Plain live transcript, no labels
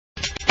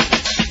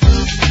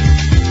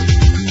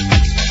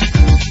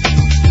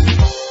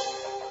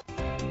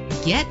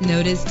Get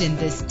noticed in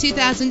this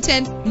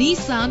 2010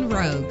 Nissan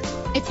Rogue.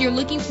 If you're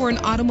looking for an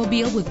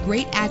automobile with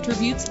great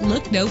attributes,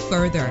 look no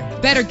further.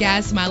 Better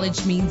gas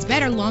mileage means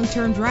better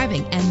long-term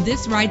driving, and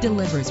this ride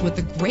delivers with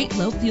a great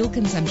low fuel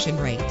consumption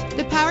rate.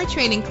 The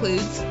powertrain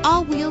includes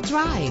all-wheel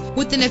drive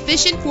with an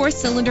efficient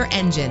 4-cylinder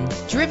engine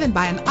driven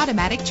by an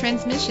automatic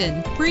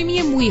transmission.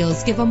 Premium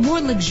wheels give a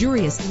more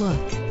luxurious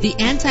look. The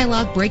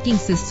anti-lock braking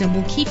system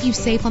will keep you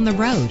safe on the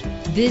road.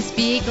 This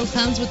vehicle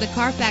comes with a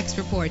Carfax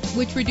report,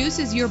 which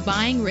reduces your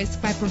buying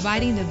risk by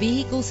providing the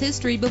vehicle's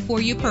history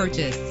before you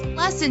purchase.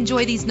 Plus,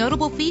 enjoy these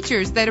notable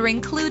features that are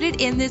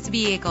included in this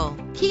vehicle: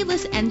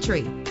 keyless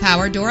entry,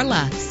 power door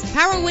locks,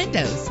 power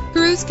windows,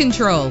 cruise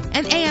control,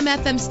 an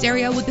AM/FM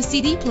stereo with a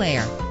CD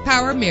player,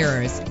 power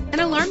mirrors, an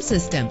alarm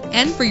system.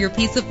 And for your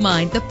peace of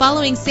mind, the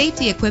following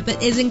safety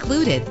equipment is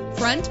included: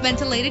 front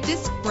ventilated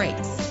disc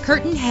brakes,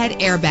 curtain head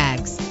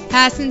airbags,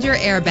 passenger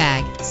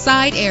airbag,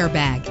 side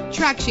airbag,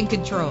 traction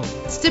control,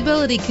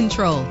 stability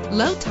control,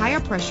 low tire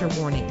pressure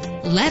warning.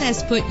 Let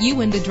us put you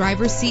in the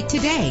driver's seat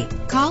today.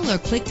 Call or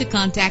click to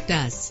contact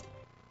us.